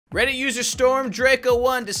Reddit user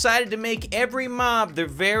StormDrako1 decided to make every mob their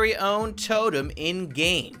very own totem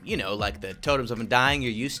in-game. You know, like the Totems of Undying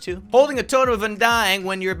you're used to. Holding a Totem of Undying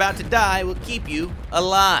when you're about to die will keep you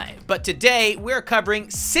alive. But today, we're covering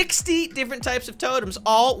 60 different types of totems,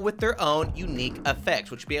 all with their own unique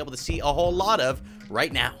effects, which you'll be able to see a whole lot of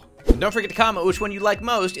right now. And don't forget to comment which one you like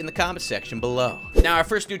most in the comment section below. Now, our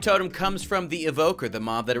first new totem comes from the Evoker, the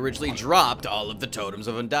mob that originally dropped all of the Totems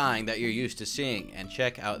of Undying that you're used to seeing. And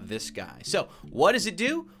check out this guy. So, what does it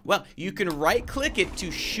do? Well, you can right-click it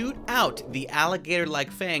to shoot out the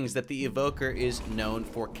alligator-like fangs that the Evoker is known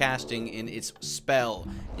for casting in its spell.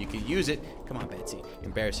 You can use it, come on Betsy,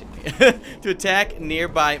 embarrassing me, to attack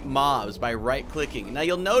nearby mobs by right-clicking. Now,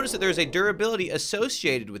 you'll notice that there's a durability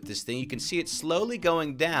associated with this thing. You can see it slowly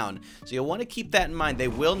going down. So you'll want to keep that in mind. They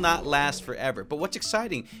will not last forever. But what's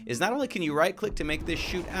exciting is not only can you right-click to make this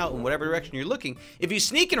shoot out in whatever direction you're looking, if you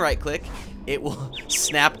sneak and right-click, it will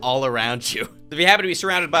snap all around you. If you happen to be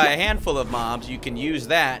surrounded by a handful of mobs, you can use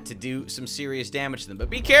that to do some serious damage to them. But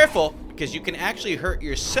be careful, because you can actually hurt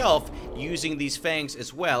yourself using these fangs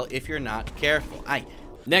as well if you're not careful.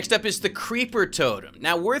 Next up is the Creeper Totem.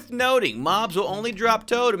 Now, worth noting, mobs will only drop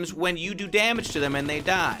totems when you do damage to them and they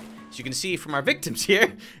die. As you can see from our victims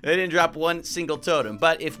here, they didn't drop one single totem.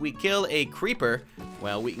 But if we kill a creeper,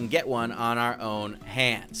 well, we can get one on our own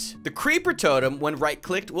hands. The Creeper Totem, when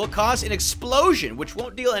right-clicked, will cause an explosion, which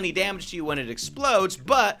won't deal any damage to you when it explodes,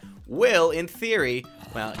 but will, in theory,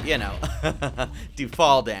 well, you know, do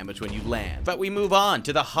fall damage when you land. But we move on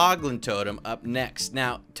to the Hoglin Totem up next.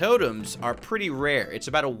 Now, totems are pretty rare. It's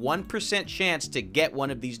about a 1% chance to get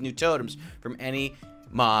one of these new totems from any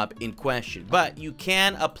mob in question, but you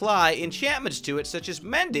can apply enchantments to it, such as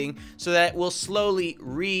mending, so that it will slowly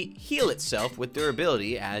re-heal itself with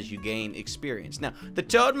durability as you gain experience. Now, the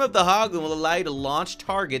Totem of the Hoglin will allow you to launch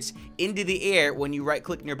targets into the air when you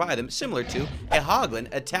right-click nearby them, similar to a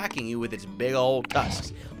Hoglin attacking you with its big old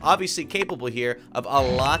tusks. Obviously capable here of a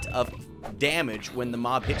lot of damage when the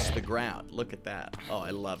mob hits the ground. Look at that. Oh, I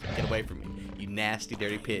love it. Get away from me, you nasty,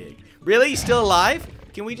 dirty pig. Really? He's still alive?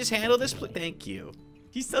 Can we just handle this? Thank you.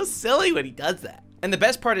 He's so silly when he does that. And the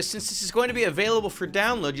best part is, since this is going to be available for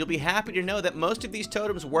download, you'll be happy to know that most of these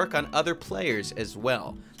totems work on other players as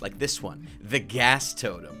well. Like this one, the Gas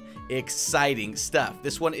Totem. Exciting stuff.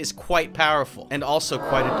 This one is quite powerful and also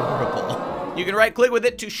quite adorable. You can right-click with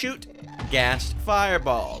it to shoot gassed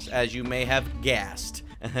fireballs, as you may have gassed.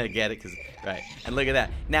 Get it? Right. And look at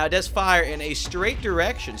that. Now, it does fire in a straight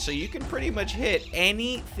direction, so you can pretty much hit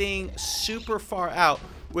anything super far out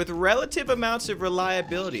with relative amounts of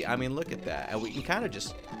reliability. I mean, look at that. And we can kind of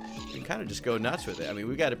just go nuts with it. I mean,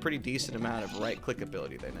 we got a pretty decent amount of right-click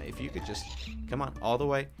ability there. Now, if you could just come on all the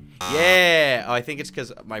way. Yeah. Oh, I think it's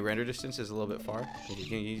because my render distance is a little bit far.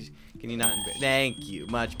 Can you not? Thank you.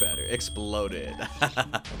 Much better. Exploded.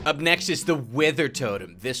 Up next is the Wither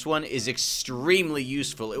Totem. This one is extremely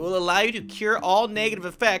useful. It will allow you to cure all negative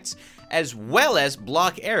effects as well as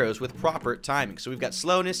block arrows with proper timing. So we've got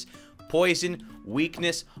slowness, poison,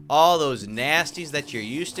 weakness, all those nasties that you're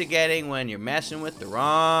used to getting when you're messing with the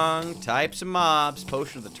wrong types of mobs.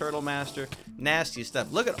 Potion of the Turtle Master, nasty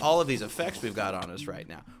stuff. Look at all of these effects we've got on us right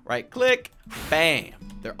now. Right click, bam,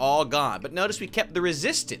 they're all gone. But notice we kept the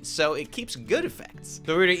resistance, so it keeps good effects.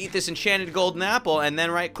 So we're gonna eat this enchanted golden apple and then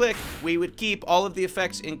right click, we would keep all of the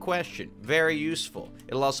effects in question. Very useful.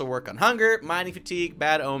 It'll also work on hunger, mining fatigue,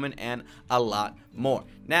 bad omen, and a lot more.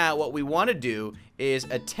 Now, what we want to do is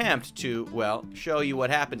attempt to, well, show you what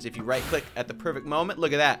happens if you right-click at the perfect moment.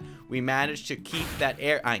 Look at that. We managed to keep that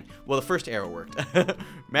arrow. Well, the first arrow worked.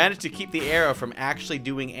 Managed to keep the arrow from actually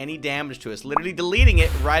doing any damage to us, literally deleting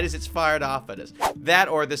it right as it's fired off at us. That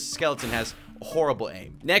or this skeleton has horrible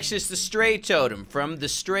aim. Next is the Stray Totem from the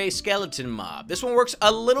Stray Skeleton mob. This one works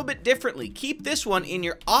a little bit differently. Keep this one in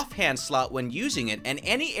your offhand slot when using it, and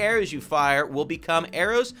any arrows you fire will become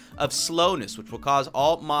arrows of slowness, which will cause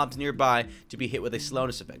all mobs nearby to be hit with a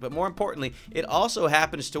slowness effect. But more importantly, it also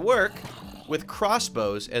happens to work with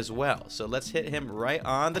crossbows as well. So let's hit him right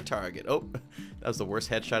on the target. Oh, that was the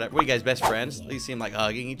worst headshot ever. What are you guys, best friends? These seem like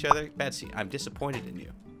hugging each other. Betsy, I'm disappointed in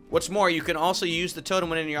you. What's more, you can also use the totem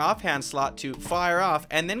when in your offhand slot to fire off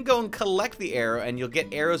and then go and collect the arrow, and you'll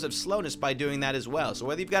get arrows of slowness by doing that as well. So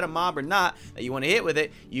whether you've got a mob or not that you want to hit with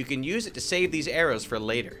it, you can use it to save these arrows for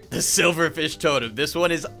later. The Silverfish Totem. This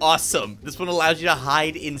one is awesome. This one allows you to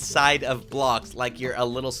hide inside of blocks like you're a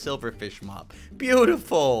little silverfish mob.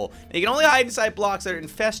 Beautiful. Now, you can only hide inside blocks that are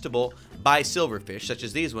infestable by silverfish, such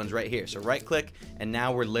as these ones right here. So right click, and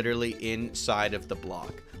now we're literally inside of the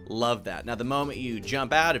block. Love that. Now, the moment you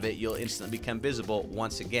jump out of it, you'll instantly become visible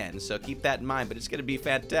once again. So keep that in mind, but it's going to be a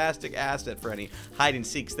fantastic asset for any hide and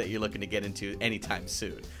seeks that you're looking to get into anytime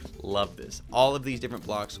soon. Love this. All of these different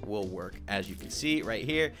blocks will work. As you can see right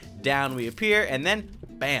here, down we appear, and then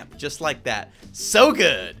bam, just like that. So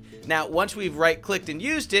good. Now, once we've right-clicked and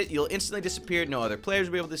used it, you'll instantly disappear. No other players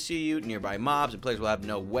will be able to see you. Nearby mobs and players will have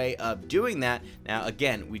no way of doing that. Now,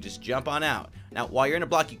 again, we just jump on out. Now, while you're in a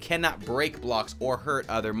block, you cannot break blocks or hurt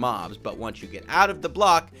other mobs. But once you get out of the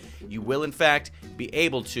block, you will, in fact, be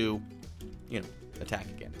able to, attack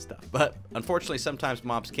again and stuff. But unfortunately, sometimes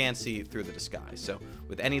mobs can see through the disguise. So,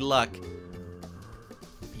 with any luck...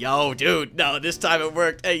 Yo, dude, no, this time it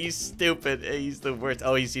worked. Hey, you stupid. Hey, he's the worst.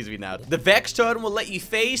 Oh, he sees me now. The Vex Totem will let you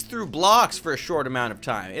phase through blocks for a short amount of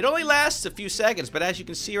time. It only lasts a few seconds, but as you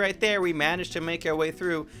can see right there, we managed to make our way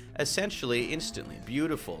through essentially instantly.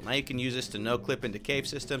 Beautiful. Now you can use this to no-clip into cave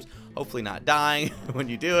systems, hopefully not dying when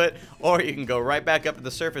you do it, or you can go right back up to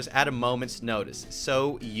the surface at a moment's notice.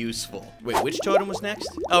 So useful. Wait, which totem was next?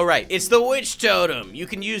 Oh, right. It's the Witch Totem. You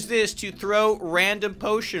can use this to throw random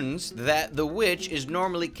potions that the witch is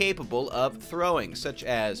normally capable of throwing, such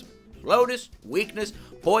as Lotus, weakness,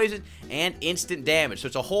 poison, and instant damage. So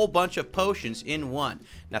it's a whole bunch of potions in one.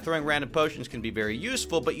 Now, throwing random potions can be very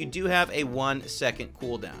useful, but you do have a 1-second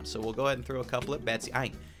cooldown. So we'll go ahead and throw a couple at Betsy.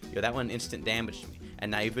 Yo, that one instant damaged me. And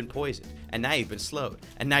now you've been poisoned. And now you've been slowed.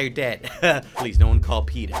 And now you're dead. Please, no one call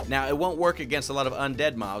PETA. Now, it won't work against a lot of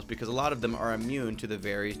undead mobs because a lot of them are immune to the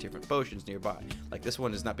various different potions nearby. Like this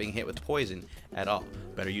one is not being hit with poison at all.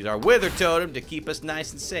 Better use our Wither Totem to keep us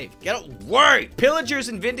nice and safe. Get away! Pillagers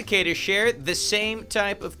and Vindicators share the same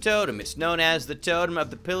type of totem. It's known as the Totem of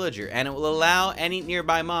the Pillager, and it will allow any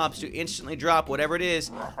nearby mobs to instantly drop whatever it is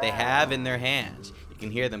they have in their hands. You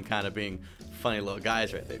can hear them kind of being funny little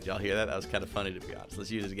guys right there. Did y'all hear that? That was kind of funny, to be honest.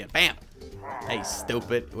 Let's use it again. Bam! Hey,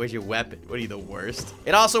 stupid. Where's your weapon? What are you, the worst?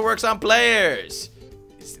 It also works on players.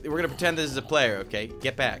 We're going to pretend this is a player, okay?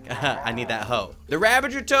 Get back. I need that hoe. The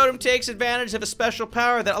Ravager Totem takes advantage of a special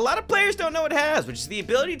power that a lot of players don't know it has, which is the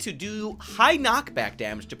ability to do high knockback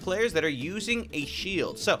damage to players that are using a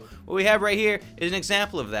shield. So, what we have right here is an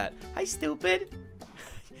example of that. Hi, stupid.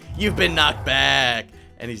 You've been knocked back.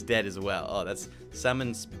 And he's dead as well. Oh, that's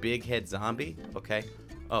summons big head zombie. Okay.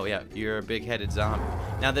 Oh, yeah, you're a big-headed zombie.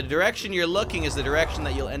 Now, the direction you're looking is the direction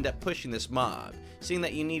that you'll end up pushing this mob. Seeing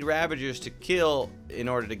that you need Ravagers to kill in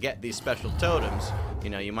order to get these special totems,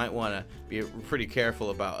 you might want to be pretty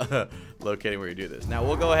careful about locating where you do this. Now,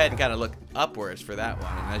 we'll go ahead and kind of look upwards for that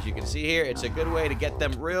one. And as you can see here, it's a good way to get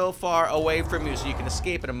them real far away from you so you can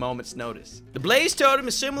escape at a moment's notice. The Blaze Totem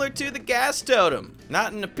is similar to the Gas Totem.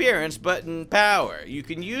 Not in appearance, but in power. You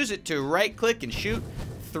can use it to right-click and shoot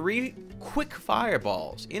 3 quick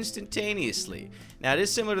fireballs instantaneously. Now, it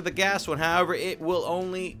is similar to the gas one, however, it will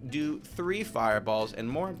only do 3 fireballs, and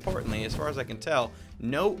more importantly, as far as I can tell,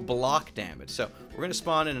 no block damage. So we're going to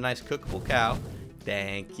spawn in a nice cookable cow.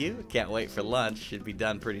 Thank you. Can't wait for lunch. Should be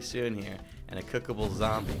done pretty soon here. And a cookable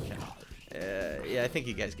zombie cow. Yeah, I think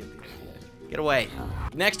you guys get the idea. Get away.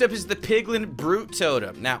 Next up is the Piglin Brute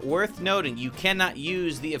Totem. Now, worth noting, you cannot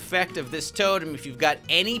use the effect of this totem if you've got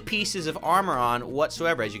any pieces of armor on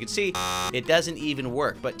whatsoever. As you can see, it doesn't even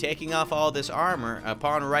work. But taking off all this armor,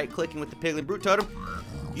 upon right-clicking with the Piglin Brute Totem,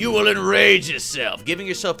 you will enrage yourself, giving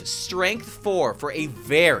yourself strength 4 for a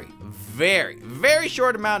very, very, very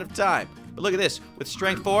short amount of time. But look at this. With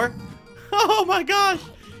strength 4, oh my gosh,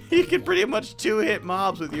 you can pretty much 2-hit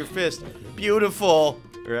mobs with your fist. Beautiful.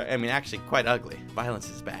 I mean, actually, quite ugly. Violence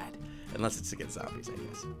is bad. Unless it's against zombies, I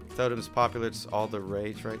guess. Totems popular, it's all the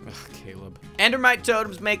rage, right? Ugh, Caleb. Endermite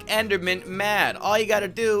totems make Endermen mad. All you gotta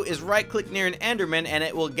do is right-click near an Enderman, and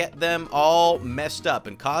it will get them all messed up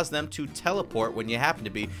and cause them to teleport when you happen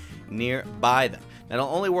to be nearby them. That'll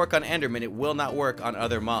only work on Enderman. It will not work on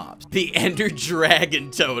other mobs. The Ender Dragon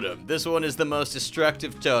Totem. This one is the most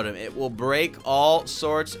destructive totem. It will break all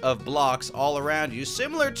sorts of blocks all around you,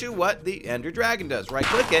 similar to what the Ender Dragon does.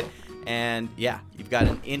 Right-click it, and yeah, you've got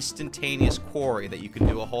an instantaneous quarry that you can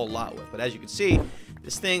do a whole lot with. But as you can see,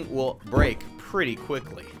 this thing will break pretty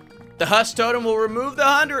quickly. The Husk Totem will remove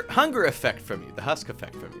the hunger effect from you. The Husk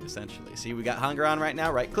effect from you, essentially. See, we got hunger on right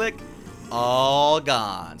now. Right-click. All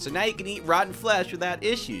gone. So now you can eat rotten flesh without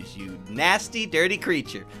issues, you nasty, dirty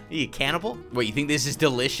creature. Are you a cannibal? What, you think this is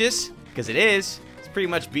delicious? Because it is. It's pretty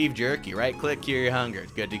much beef jerky. Right-click, cure your hunger.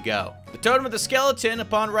 It's good to go. The Totem of the Skeleton,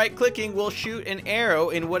 upon right-clicking, will shoot an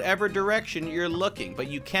arrow in whatever direction you're looking, but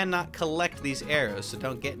you cannot collect these arrows, so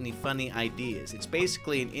don't get any funny ideas. It's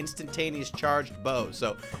basically an instantaneous charged bow,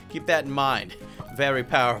 so keep that in mind. Very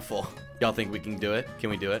powerful. Y'all think we can do it? Can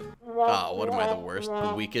we do it? Oh, what am I, the worst,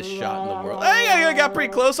 the weakest shot in the world? Hey, I got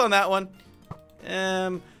pretty close on that one.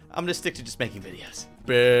 I'm gonna stick to just making videos.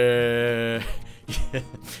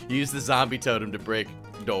 Use the zombie totem to break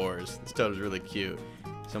doors. This totem's really cute.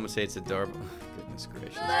 Someone say it's adorable. Goodness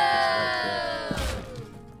gracious.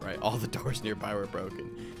 Right, all the doors nearby were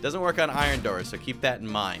broken. Doesn't work on iron doors, so keep that in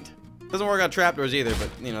mind. Doesn't work on trapdoors either, but,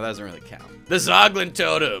 you know, that doesn't really count. The Zoglin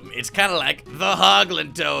Totem. It's kind of like the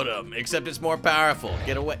Hoglin Totem, except it's more powerful.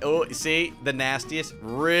 Get away. Oh, you see? The nastiest.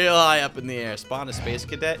 Real high up in the air. Spawn a space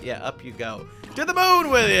cadet? Yeah, up you go. To the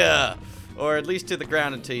moon with ya! Or at least to the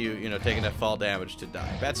ground until you know, take enough fall damage to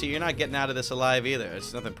die. Betsy, you're not getting out of this alive either.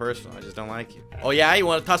 It's nothing personal. I just don't like you. Oh, yeah? You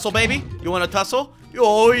want to tussle, baby? You want to tussle?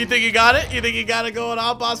 Oh, you think you got it? You think you got it going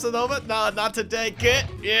on, Bossa Nova? No, not today, kid.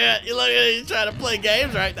 Yeah, you look at you trying to play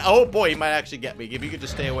games right now. Oh, boy, you might actually get me. If you could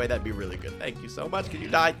just stay away, that'd be really good. Thank you so much. Can you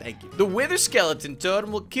die? Thank you. The Wither Skeleton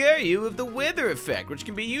Totem will cure you of the Wither effect, which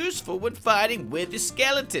can be useful when fighting Wither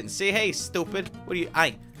Skeletons. Say, hey, stupid. What are you?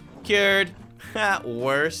 Cured.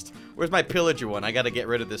 Worst. Where's my pillager one? I gotta get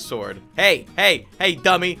rid of this sword. Hey, hey, hey,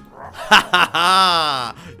 dummy. Ha ha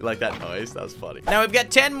ha. You like that noise? That was funny. Now, we've got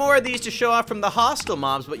 10 more of these to show off from the hostile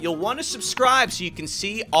mobs, but you'll want to subscribe so you can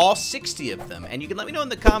see all 60 of them. And you can let me know in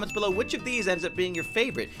the comments below which of these ends up being your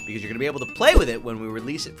favorite, because you're gonna be able to play with it when we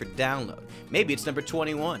release it for download. Maybe it's number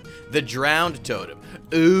 21, the Drowned Totem.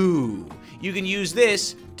 Ooh, you can use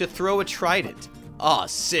this to throw a trident. Oh,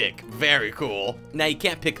 sick. Very cool. Now, you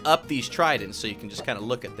can't pick up these tridents, so you can just kind of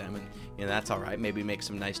look at them, and, you know, that's all right. Maybe make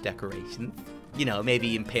some nice decorations. You know,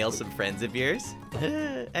 maybe impale some friends of yours.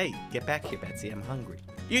 Hey, get back here, Betsy. I'm hungry.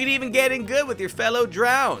 You can even get in good with your fellow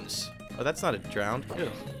drowns. Oh, that's not a drowned.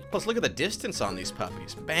 Ew. Plus, look at the distance on these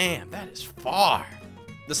puppies. Bam, that is far.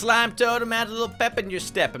 The Slime Totem adds a little pep in your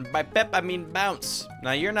step, and by pep, I mean bounce.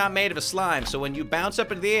 Now, you're not made of a slime, so when you bounce up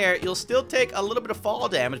into the air, you'll still take a little bit of fall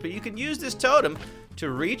damage, but you can use this totem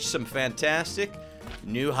to reach some fantastic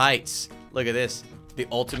new heights. Look at this. The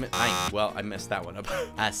ultimate height. Well, I messed that one up.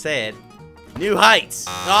 I said new heights.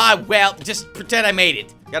 Ah, well, just pretend I made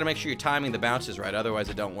it. Gotta make sure you're timing the bounces right, otherwise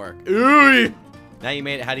it don't work. Ooh. Now you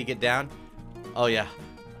made it. How do you get down? Oh, yeah.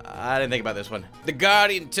 I didn't think about this one. The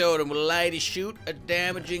Guardian Totem will lightly shoot a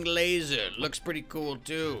damaging laser. Looks pretty cool,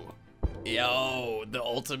 too. Yo, the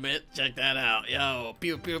ultimate. Check that out. Yo,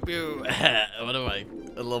 pew, pew, pew. What am I?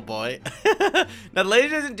 A little boy? Now, the laser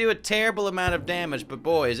doesn't do a terrible amount of damage, but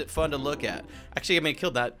boy, is it fun to look at. Actually, I mean,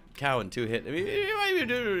 killed that cow in 2 hits. I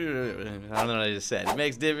don't know what I just said. It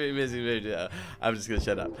makes different. I'm just gonna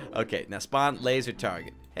shut up. Okay, now spawn laser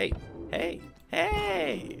target. Hey, hey,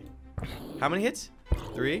 hey. How many hits?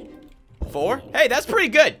 3, 4. Hey, that's pretty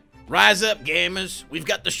good. Rise up, gamers. We've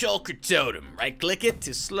got the Shulker Totem. Right-click it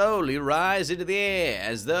to slowly rise into the air,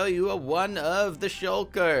 as though you are one of the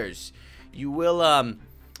Shulkers. You will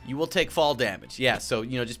take fall damage. Yeah, so,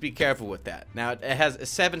 you know, just be careful with that. Now, it has a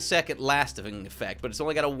 7-second lasting effect, but it's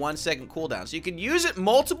only got a 1-second cooldown. So you can use it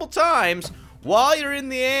multiple times while you're in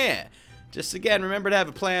the air. Just, again, remember to have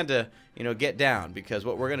a plan to, you know, get down, because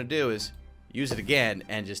what we're going to do is use it again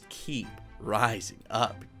and just keep rising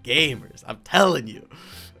up, gamers. I'm telling you,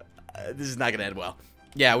 this is not gonna end well.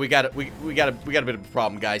 Yeah, we got a bit of a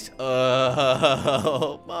problem, guys. Mom.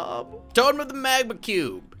 Totem of the Magma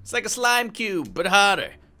Cube. It's like a slime cube, but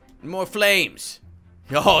hotter and more flames.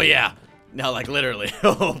 Oh yeah, no, like literally.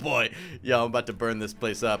 Oh boy, yo, I'm about to burn this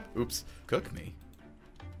place up. Oops, cook me.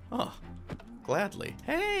 Oh, gladly.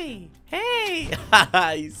 Hey, hey.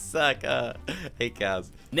 You suck. Hey,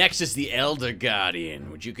 cows. Next is the Elder Guardian,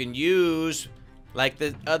 which you can use like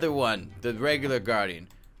the other one, the regular Guardian,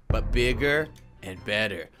 but bigger and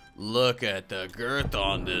better. Look at the girth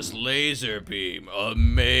on this laser beam. A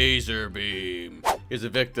mazer beam. Here's a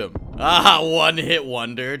victim. Ah, one-hit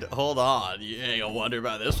wondered. Hold on. You ain't gonna wonder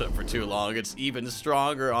about this one for too long. It's even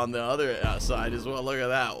stronger on the other side as well. Look at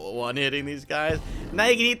that. One-hitting these guys. Now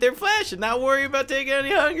you can eat their flesh and not worry about taking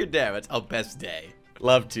any hunger damage. Oh, best day.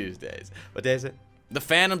 Love Tuesdays. What day is it? The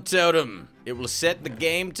Phantom Totem. It will set the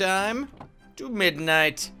game time to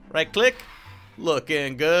midnight. Right-click.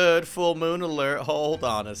 Looking good. Full moon alert. Hold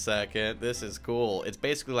on a second. This is cool. It's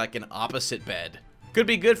basically like an opposite bed. Could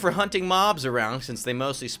be good for hunting mobs around since they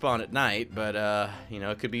mostly spawn at night, but, you know,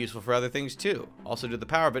 it could be useful for other things too. Also to the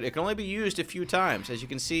power, but it can only be used a few times. As you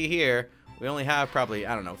can see here, we only have probably,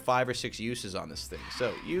 I don't know, 5 or 6 uses on this thing,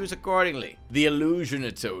 so use accordingly. The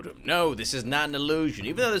Illusioner Totem. No, this is not an illusion.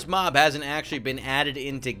 Even though this mob hasn't actually been added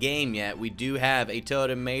into game yet, we do have a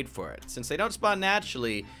totem made for it. Since they don't spawn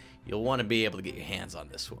naturally, you'll want to be able to get your hands on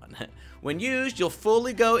this one. When used, you'll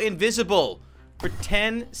fully go invisible for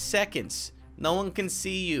 10 seconds. No one can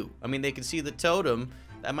see you. I mean, they can see the totem,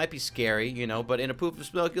 That might be scary, you know, but in a poof of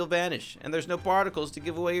smoke you'll vanish, and there's no particles to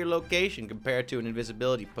give away your location compared to an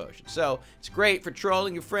invisibility potion. So it's great for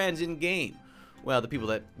trolling your friends in game. Well, the people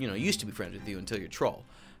that, you know, used to be friends with you until you're troll.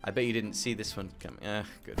 I bet you didn't see this one coming.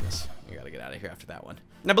 Goodness. You gotta get out of here after that one.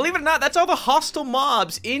 Now, believe it or not, that's all the hostile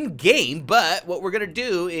mobs in-game, but what we're gonna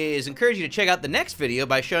do is encourage you to check out the next video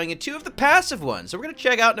by showing you 2 of the passive ones. So we're gonna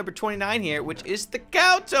check out number 29 here, which is the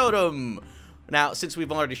Cow Totem. Now, since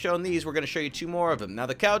we've already shown these, we're gonna show you 2 more of them. Now,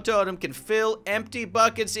 the Cow Totem can fill empty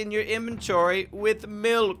buckets in your inventory with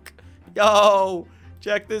milk. Yo,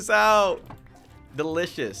 check this out.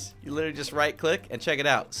 Delicious. You literally just right click and check it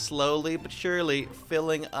out. Slowly but surely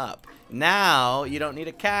filling up. Now you don't need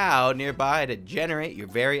a cow nearby to generate your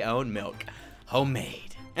very own milk.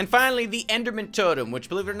 Homemade. And finally, the Enderman Totem, which,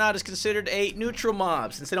 believe it or not, is considered a neutral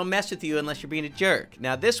mob since they don't mess with you unless you're being a jerk.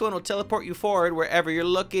 Now this one will teleport you forward wherever you're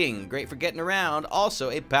looking. Great for getting around. Also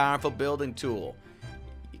a powerful building tool.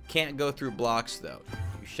 You can't go through blocks though.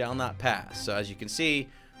 You shall not pass. So as you can see,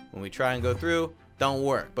 when we try and go through, don't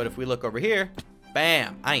work. But if we look over here,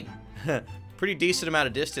 bam! Pretty decent amount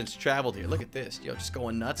of distance traveled here. Look at this. Yo, just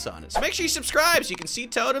going nuts on it. So make sure you subscribe so you can see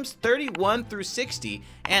totems 31 through 60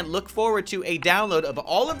 and look forward to a download of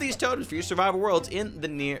all of these totems for your survival worlds in the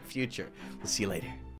near future. We'll see you later.